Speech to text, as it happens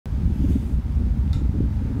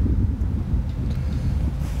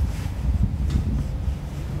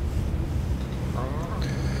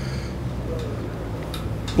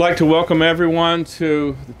like to welcome everyone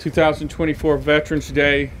to the 2024 Veterans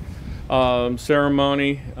Day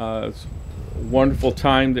ceremony. It's a wonderful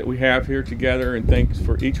time that we have here together, and thanks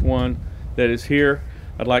for each one that is here.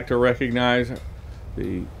 I'd like to recognize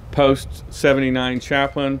the Post 79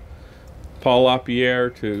 chaplain, Paul LaPierre,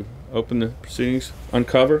 to open the proceedings.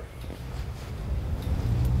 Uncover.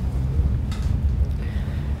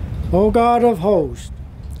 O God of hosts,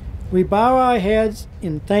 we bow our heads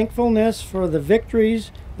in thankfulness for the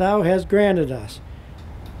victories thou hast granted us,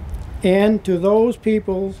 and to those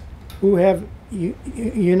peoples who have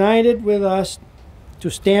united with us to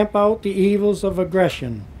stamp out the evils of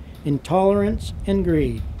aggression, intolerance, and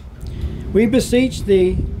greed. We beseech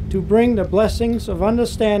thee to bring the blessings of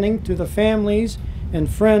understanding to the families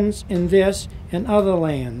and friends in this and other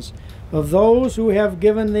lands of those who have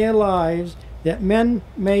given their lives that men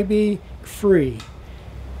may be free.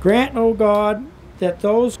 Grant, O God, that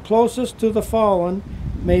those closest to the fallen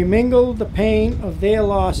may mingle the pain of their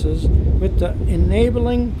losses with the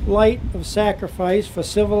enabling light of sacrifice for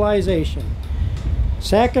civilization,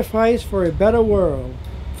 sacrifice for a better world,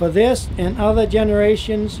 for this and other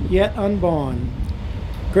generations yet unborn.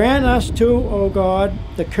 Grant us too, O God,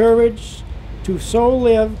 the courage to so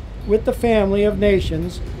live with the family of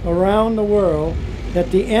nations around the world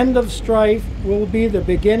that the end of strife will be the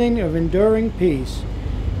beginning of enduring peace.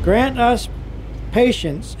 Grant us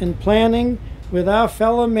patience in planning with our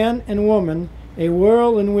fellow men and women a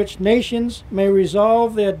world in which nations may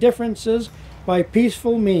resolve their differences by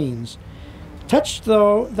peaceful means. Touch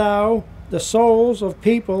thou the souls of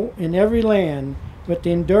people in every land with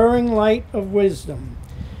the enduring light of wisdom,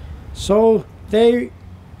 so they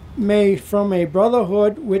may from a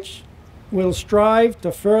brotherhood which will strive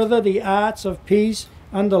to further the arts of peace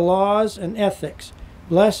under laws and ethics,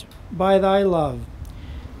 blessed by thy love.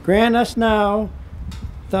 Grant us now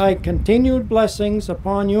thy continued blessings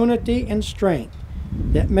upon unity and strength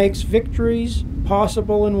that makes victories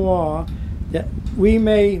possible in war, that we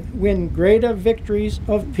may win greater victories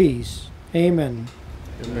of peace. Amen.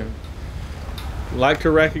 Amen. I'd like to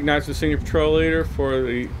recognize the senior patrol leader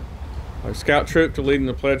for our scout troop to lead in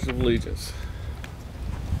the Pledge of Allegiance.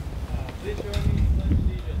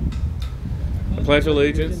 I pledge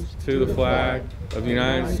allegiance to the flag of the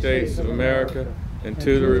United States of America and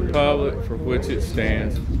to the republic for which it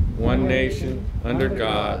stands, one nation, under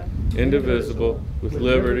God, indivisible, with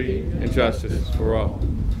liberty and justice for all.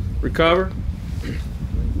 Recover.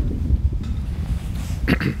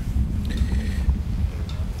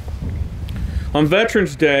 On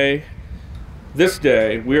Veterans Day, this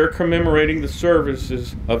day, we are commemorating the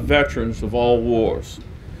services of veterans of all wars.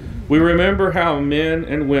 We remember how men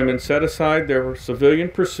and women set aside their civilian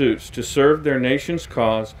pursuits to serve their nation's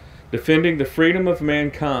cause, defending the freedom of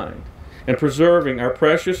mankind and preserving our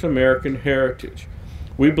precious American heritage.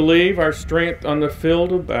 We believe our strength on the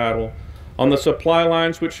field of battle, on the supply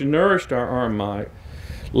lines which nourished our armed might,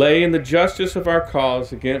 lay in the justice of our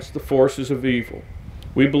cause against the forces of evil.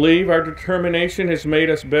 We believe our determination has made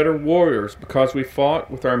us better warriors because we fought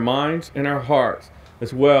with our minds and our hearts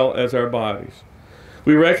as well as our bodies.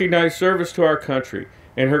 We recognize service to our country,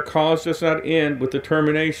 and her cause does not end with the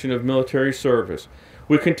termination of military service.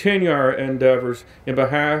 We continue our endeavors in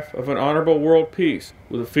behalf of an honorable world peace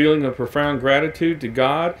with a feeling of profound gratitude to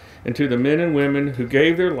God and to the men and women who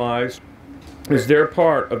gave their lives as their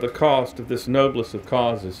part of the cost of this noblest of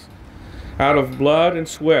causes. Out of blood and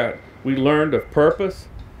sweat, we learned of purpose,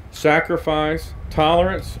 sacrifice,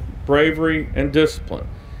 tolerance, bravery, and discipline.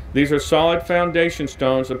 These are solid foundation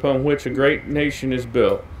stones upon which a great nation is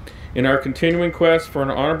built. In our continuing quest for an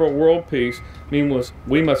honorable world peace, we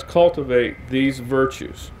must cultivate these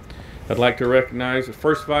virtues. I'd like to recognize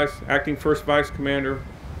the Acting First Vice Commander,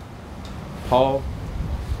 Paul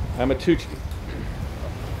Amatucci.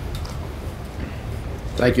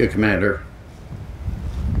 Thank you, Commander.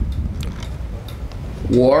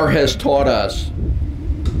 War has taught us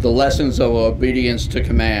the lessons of obedience to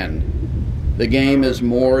command. The game is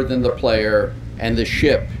more than the player, and the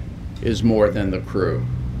ship is more than the crew.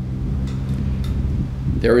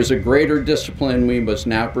 There is a greater discipline we must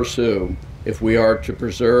now pursue if we are to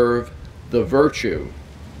preserve the virtue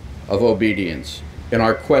of obedience in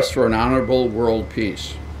our quest for an honorable world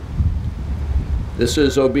peace. This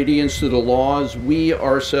is obedience to the laws we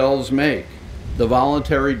ourselves make, the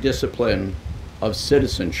voluntary discipline of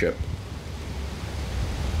citizenship.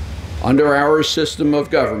 Under our system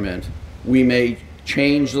of government, we may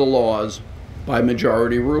change the laws by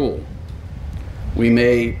majority rule. We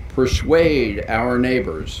may persuade our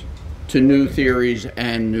neighbors to new theories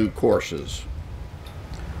and new courses.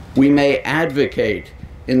 We may advocate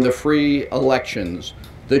in the free elections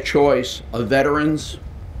the choice of veterans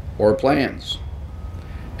or plans.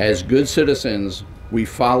 As good citizens, we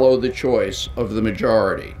follow the choice of the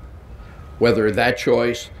majority, whether that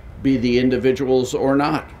choice be the individuals or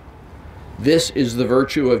not. This is the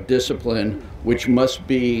virtue of discipline which must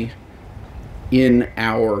be in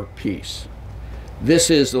our peace. This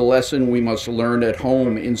is the lesson we must learn at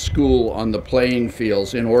home, in school, on the playing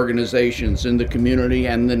fields, in organizations, in the community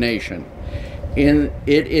and the nation. It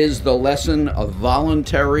is the lesson of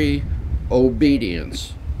voluntary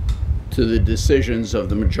obedience to the decisions of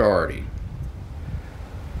the majority.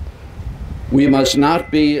 We must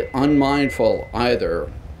not be unmindful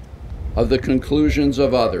either of the conclusions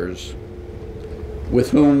of others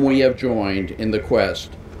with whom we have joined in the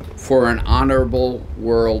quest for an honorable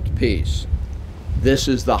world peace. This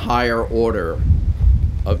is the higher order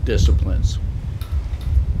of disciplines.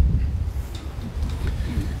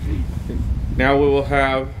 Now we will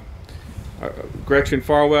have Gretchen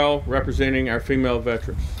Farwell representing our female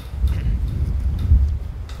veterans.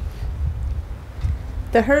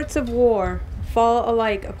 The hurts of war fall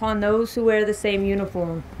alike upon those who wear the same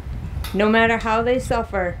uniform. No matter how they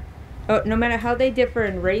suffer, no matter how they differ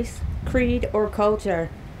in race, creed, or culture,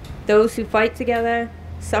 those who fight together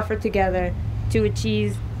suffer together to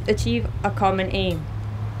achieve a common aim.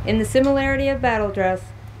 In the similarity of battle dress,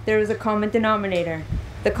 there is a common denominator,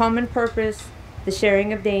 the common purpose, the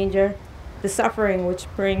sharing of danger, the suffering which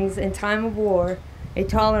brings in time of war, a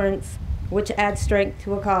tolerance which adds strength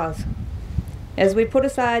to a cause. As we put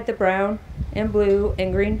aside the brown and blue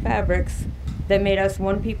and green fabrics that made us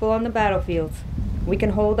one people on the battlefields, we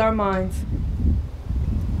can hold in our minds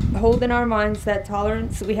that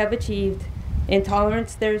tolerance we have achieved. In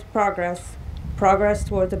tolerance there is progress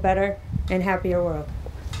towards a better and happier world.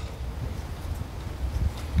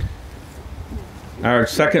 Our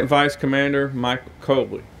second Vice Commander, Mike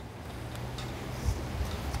Colby.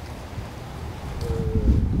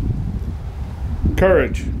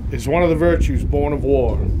 Courage is one of the virtues born of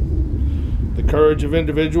war. The courage of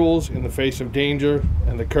individuals in the face of danger,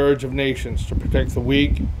 and the courage of nations to protect the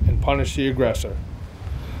weak and punish the aggressor.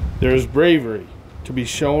 There is bravery to be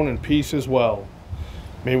shown in peace as well.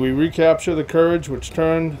 May we recapture the courage which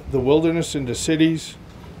turned the wilderness into cities,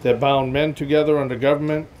 that bound men together under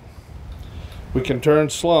government. We can turn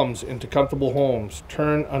slums into comfortable homes,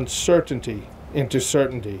 turn uncertainty into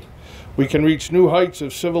certainty. We can reach new heights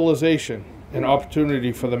of civilization and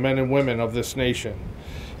opportunity for the men and women of this nation,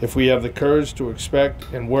 if we have the courage to expect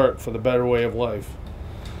and work for the better way of life.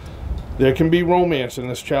 There can be romance in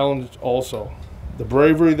this challenge also. The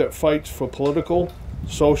bravery that fights for political,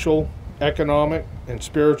 social, economic, and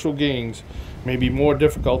spiritual gains may be more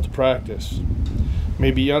difficult to practice,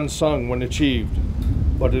 may be unsung when achieved,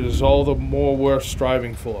 but it is all the more worth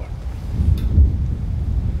striving for.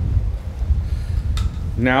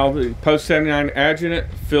 Now the Post 79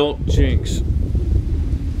 Adjutant, Phil Jinks.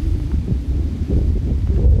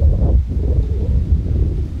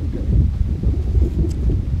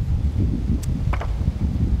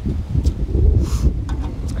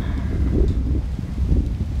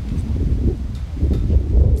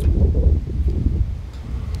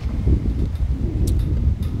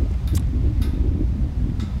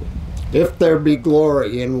 If there be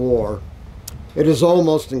glory in war, it is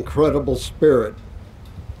almost incredible spirit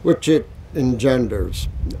which it engenders.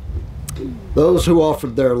 Those who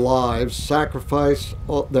offered their lives sacrifice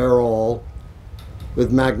their all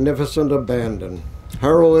with magnificent abandon.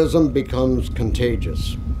 Heroism becomes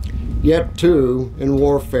contagious. Yet too, in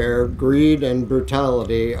warfare, greed and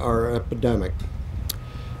brutality are epidemic.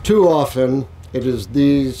 Too often, it is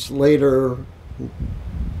these later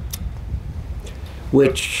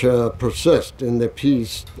which persist in the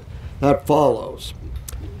peace that follows.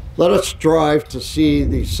 Let us strive to see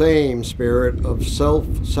the same spirit of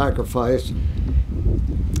self-sacrifice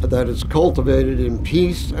that is cultivated in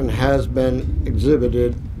peace and has been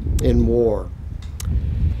exhibited in war.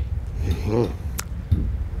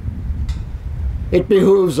 It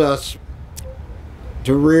behooves us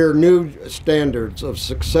to rear new standards of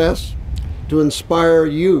success, to inspire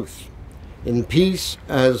youth in peace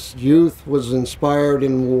as youth was inspired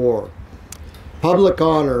in war. Public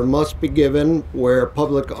honor must be given where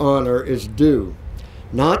public honor is due,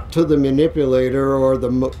 not to the manipulator or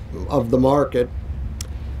of the market,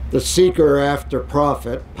 the seeker after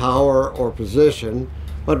profit, power, or position,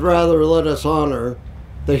 but rather let us honor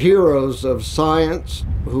the heroes of science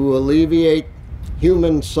who alleviate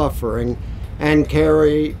human suffering and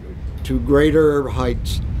carry to greater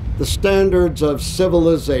heights the standards of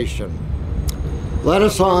civilization. Let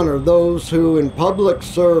us honor those who in public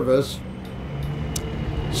service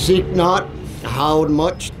seek not how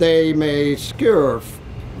much they may secure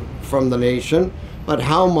from the nation, at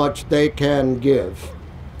how much they can give.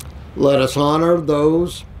 Let us honor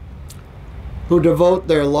those who devote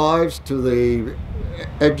their lives to the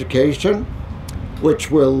education which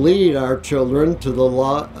will lead our children to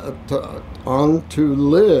on to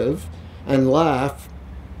live and laugh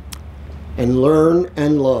and learn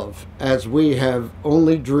and love as we have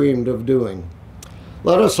only dreamed of doing.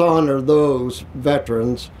 Let us honor those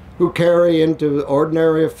veterans who carry into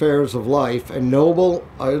ordinary affairs of life a noble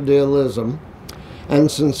idealism and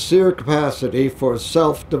sincere capacity for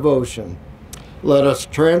self-devotion. Let us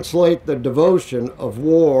translate the devotion of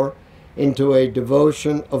war into a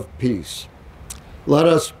devotion of peace. Let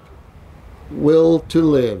us will to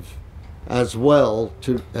live as well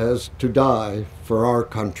as to die for our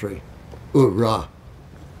country. Hoorah!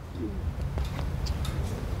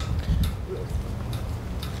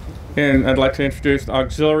 And I'd like to introduce the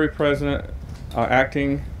Auxiliary President,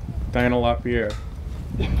 Acting Diana LaPierre.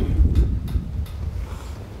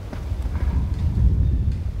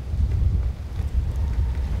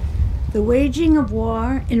 The waging of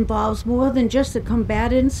war involves more than just the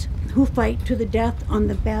combatants who fight to the death on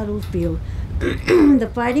the battlefield. The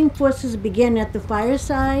fighting forces begin at the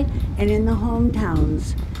fireside and in the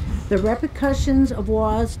hometowns. The repercussions of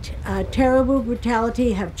war's terrible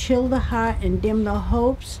brutality have chilled the heart and dimmed the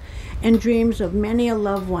hopes and dreams of many a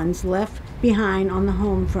loved ones left behind on the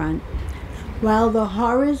home front. While the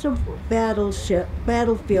horrors of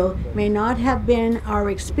battlefield may not have been our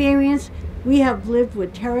experience, we have lived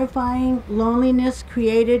with terrifying loneliness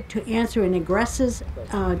created to answer an aggressor's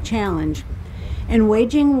challenge. In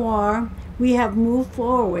waging war, we have moved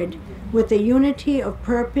forward with a unity of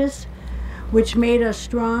purpose which made us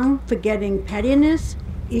strong, forgetting pettiness,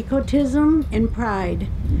 egotism, and pride.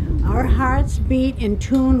 Our hearts beat in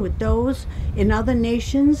tune with those in other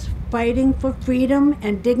nations fighting for freedom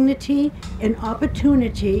and dignity and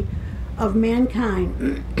opportunity of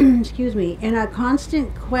mankind. Excuse me. In our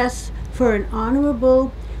constant quest for an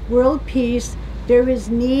honorable world peace, there is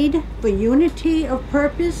need for unity of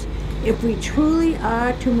purpose if we truly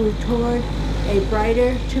are to move toward a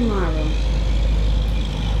brighter tomorrow.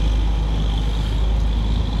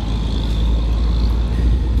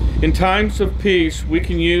 In times of peace, we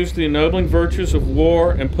can use the ennobling virtues of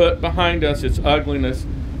war and put behind us its ugliness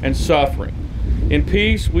and suffering. In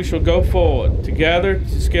peace, we shall go forward, together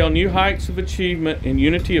to scale new heights of achievement in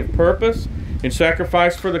unity of purpose, in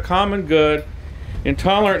sacrifice for the common good, in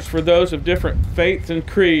tolerance for those of different faiths and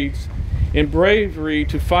creeds, in bravery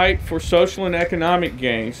to fight for social and economic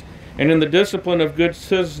gains, and in the discipline of good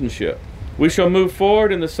citizenship. We shall move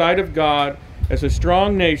forward in the sight of God as a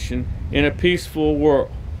strong nation in a peaceful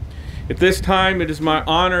world. At this time, it is my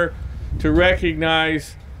honor to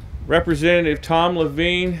recognize Representative Tom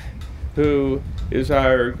Levine, who is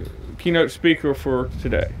our keynote speaker for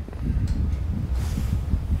today.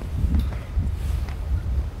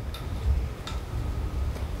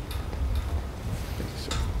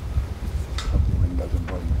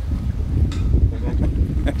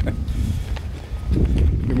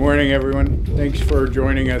 Good morning, everyone. Thanks for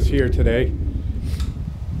joining us here today.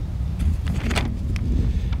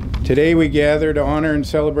 Today we gather to honor and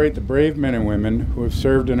celebrate the brave men and women who have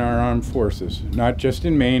served in our armed forces, not just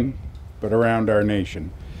in Maine, but around our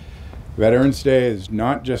nation. Veterans Day is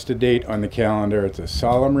not just a date on the calendar, it's a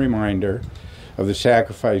solemn reminder of the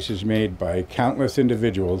sacrifices made by countless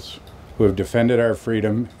individuals who have defended our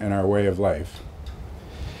freedom and our way of life.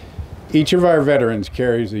 Each of our veterans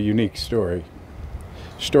carries a unique story.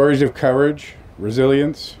 Stories of courage,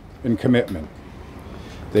 resilience, and commitment.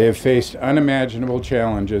 They have faced unimaginable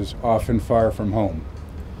challenges, often far from home,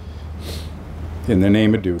 in the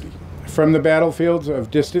name of duty. From the battlefields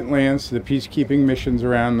of distant lands to the peacekeeping missions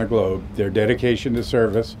around the globe, their dedication to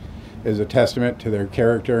service is a testament to their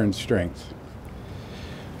character and strength.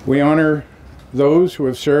 We honor those who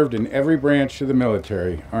have served in every branch of the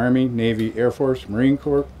military, Army, Navy, Air Force, Marine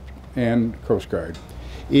Corps, and Coast Guard.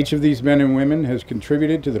 Each of these men and women has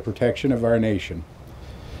contributed to the protection of our nation,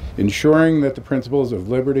 ensuring that the principles of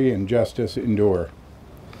liberty and justice endure.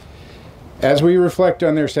 As we reflect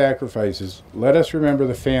on their sacrifices, let us remember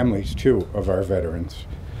the families, too, of our veterans,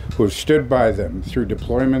 who have stood by them through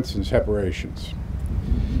deployments and separations.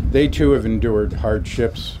 They, too, have endured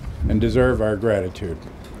hardships and deserve our gratitude.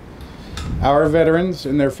 Our veterans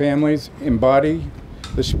and their families embody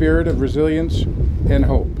the spirit of resilience and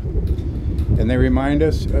hope, and they remind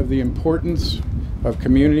us of the importance of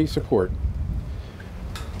community support.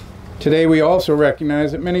 Today, we also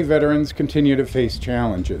recognize that many veterans continue to face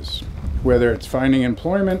challenges, whether it's finding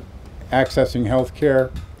employment, accessing health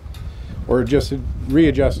care, or just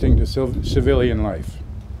readjusting to civilian life.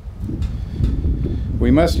 We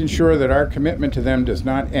must ensure that our commitment to them does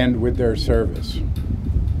not end with their service.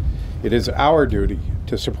 It is our duty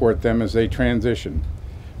to support them as they transition,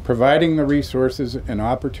 providing the resources and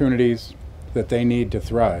opportunities that they need to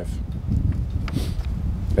thrive.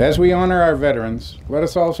 As we honor our veterans, let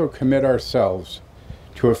us also commit ourselves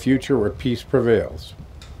to a future where peace prevails,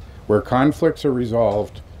 where conflicts are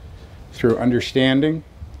resolved through understanding,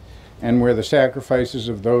 and where the sacrifices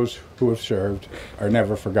of those who have served are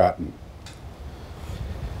never forgotten.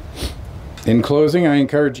 In closing, I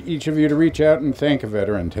encourage each of you to reach out and thank a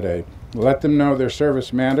veteran today. Let them know their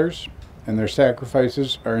service matters and their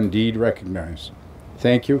sacrifices are indeed recognized.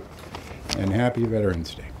 Thank you, and happy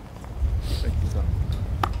Veterans Day. Thank you, son.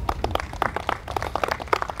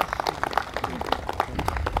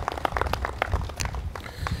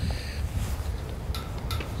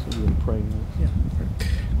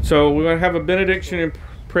 So we're going to have a benediction and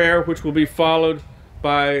prayer, which will be followed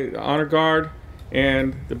by the honor guard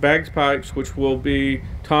and the bagpipes, which will be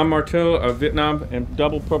Tom Marteau, a Vietnam and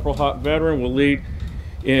double Purple Heart veteran, will lead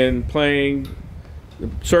in playing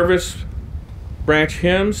service branch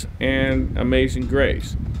hymns and Amazing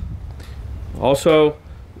Grace. Also,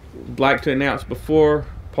 I'd like to announce before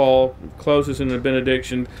Paul closes in the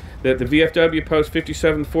benediction that the VFW Post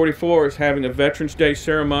 5744 is having a Veterans Day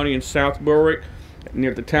ceremony in South Berwick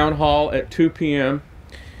near the Town Hall at 2 p.m.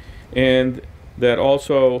 and that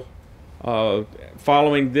also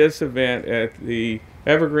following this event at the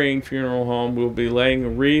Evergreen Funeral Home, we'll be laying a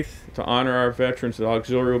wreath to honor our veterans. The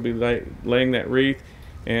auxiliary will be laying that wreath,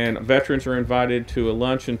 and veterans are invited to a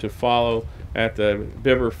luncheon to follow at the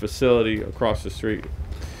Bibber facility across the street.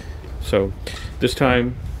 So this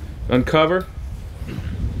time, uncover.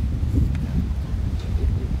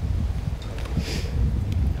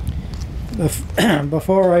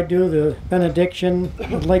 Before I do the benediction,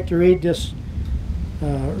 I'd like to read this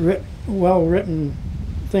well-written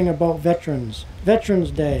thing about veterans. Veterans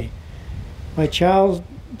Day by Charles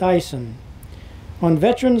Dyson. On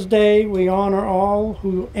Veterans Day, we honor all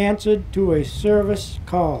who answered to a service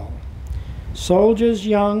call. Soldiers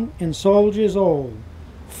young and soldiers old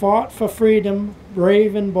fought for freedom,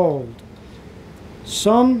 brave and bold.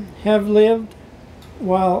 Some have lived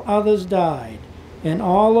while others died, and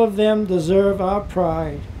all of them deserve our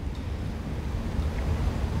pride.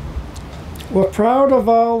 We're proud of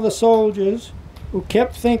all the soldiers who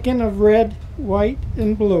kept thinking of red, white,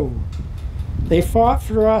 and blue. They fought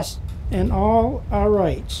for us and all our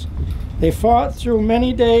rights. They fought through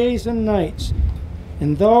many days and nights,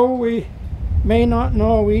 and though we may not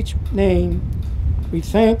know each name, we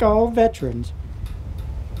thank all veterans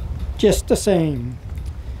just the same.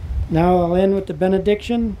 Now I'll end with the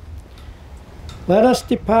benediction. Let us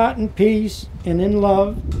depart in peace and in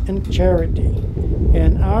love and charity,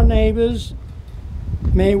 and our neighbors,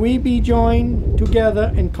 may we be joined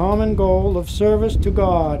together in common goal of service to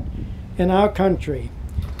God and our country.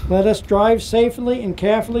 Let us drive safely and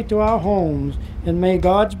carefully to our homes, and may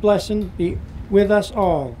God's blessing be with us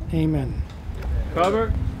all. Amen.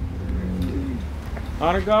 Cover.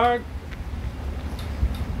 Honor guard.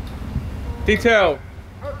 Detail.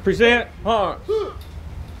 Present arms.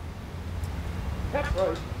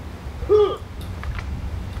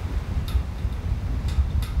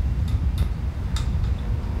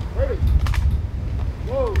 Ready.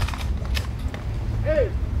 Whoa.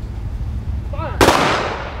 Hey. Fire.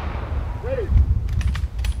 Ready.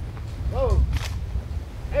 Whoa.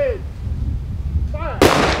 Hey. Fire.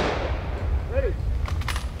 Ready.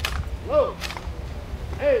 Whoa.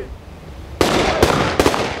 Hey.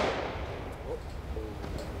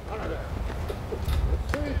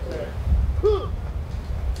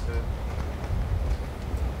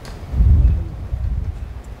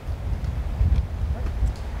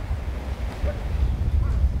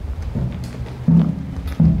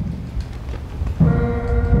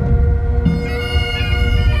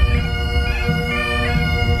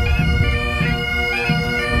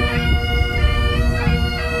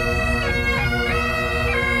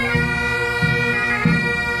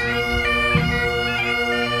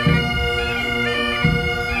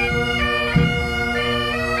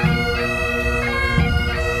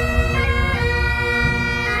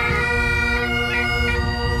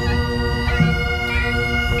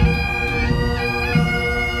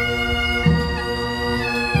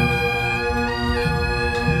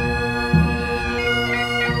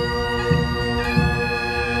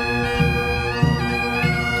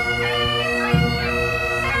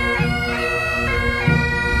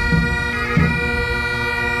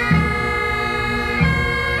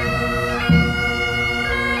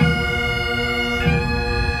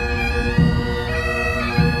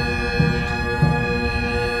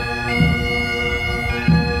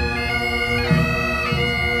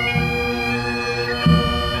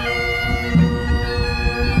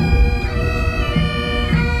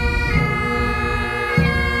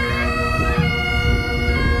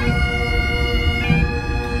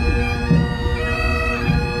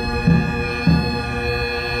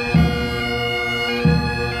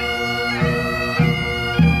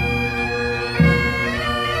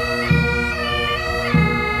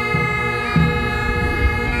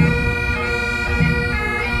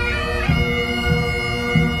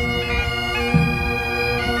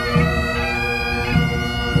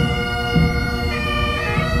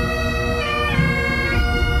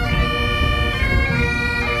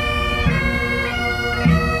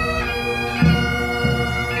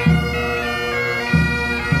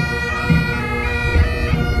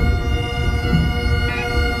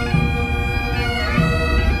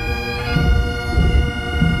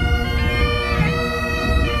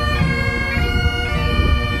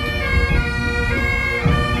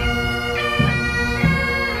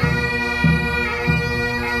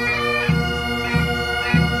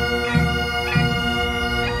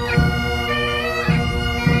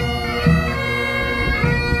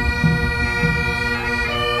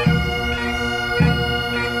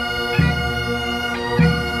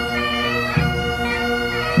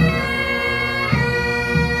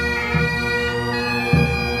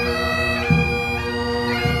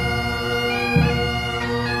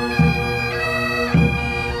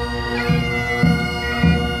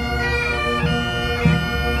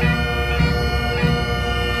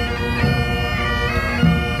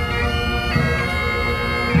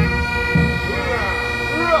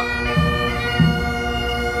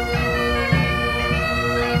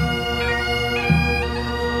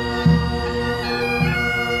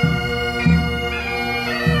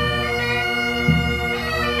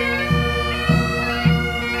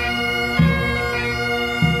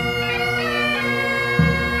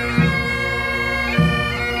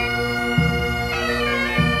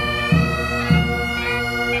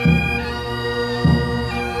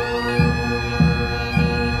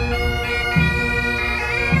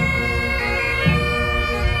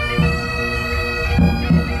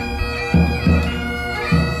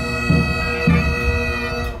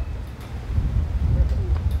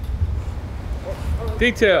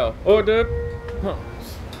 Detail. Order. Huh.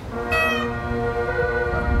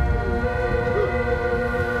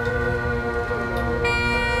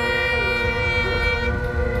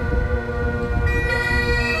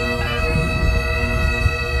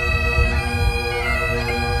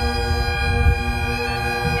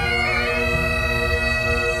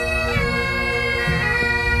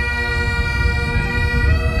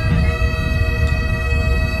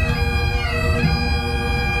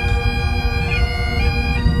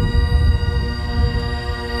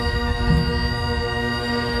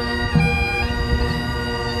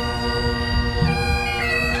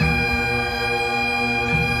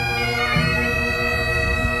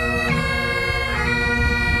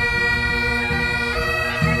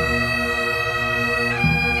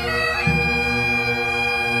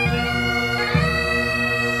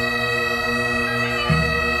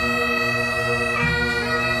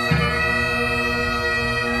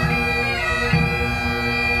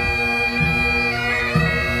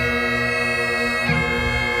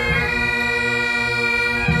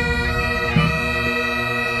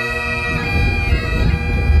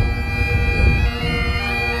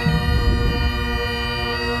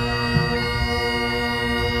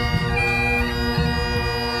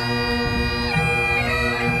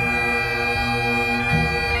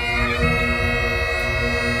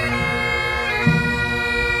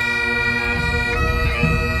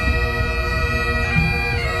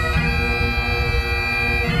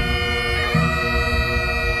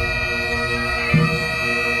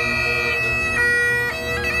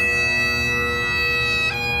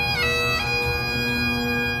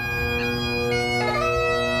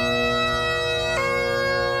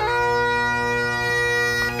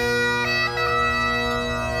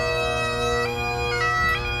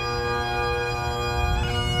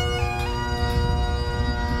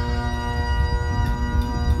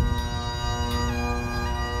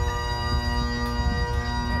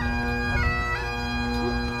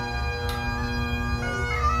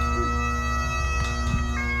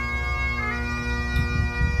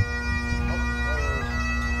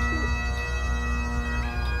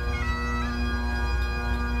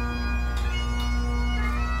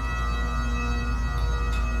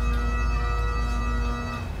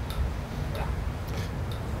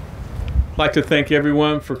 I'd like to thank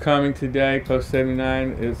everyone for coming today. Post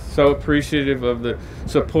 79 is so appreciative of the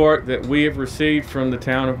support that we have received from the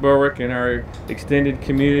town of Berwick and our extended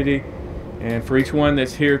community. And for each one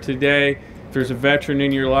that's here today, if there's a veteran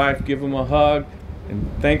in your life, give them a hug and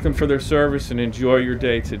thank them for their service and enjoy your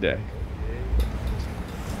day today.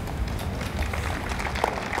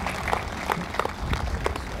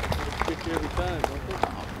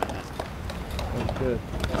 Good.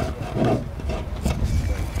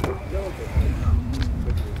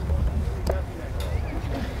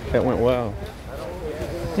 That went well.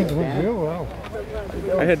 I think it went real well.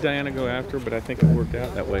 I had Diana go after, but I think it worked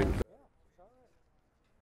out that way.